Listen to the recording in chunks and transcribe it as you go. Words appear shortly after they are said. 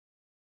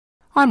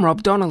I'm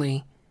Rob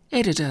Donnelly,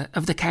 editor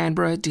of the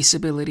Canberra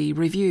Disability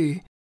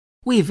Review.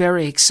 We're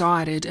very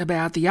excited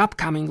about the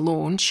upcoming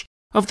launch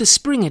of the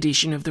spring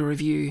edition of the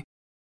review.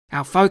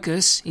 Our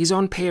focus is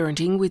on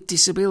parenting with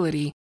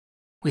disability.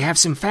 We have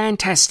some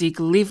fantastic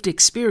lived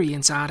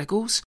experience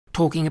articles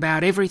talking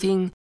about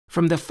everything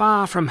from the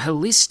far from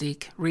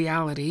holistic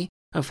reality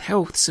of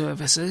health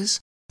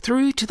services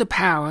through to the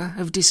power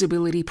of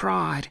disability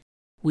pride.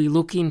 We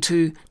look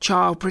into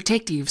child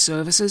protective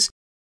services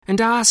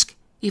and ask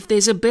if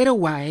there's a better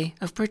way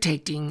of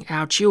protecting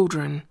our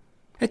children.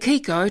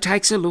 Akiko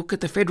takes a look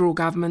at the federal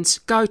government's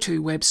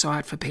go-to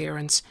website for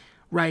parents,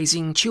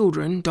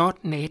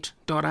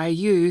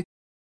 raisingchildren.net.au,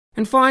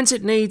 and finds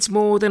it needs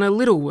more than a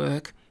little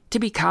work to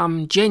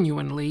become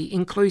genuinely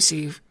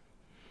inclusive.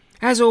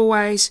 As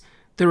always,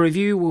 the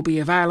review will be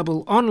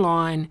available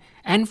online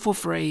and for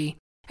free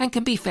and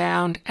can be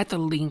found at the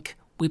link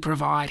we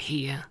provide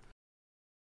here.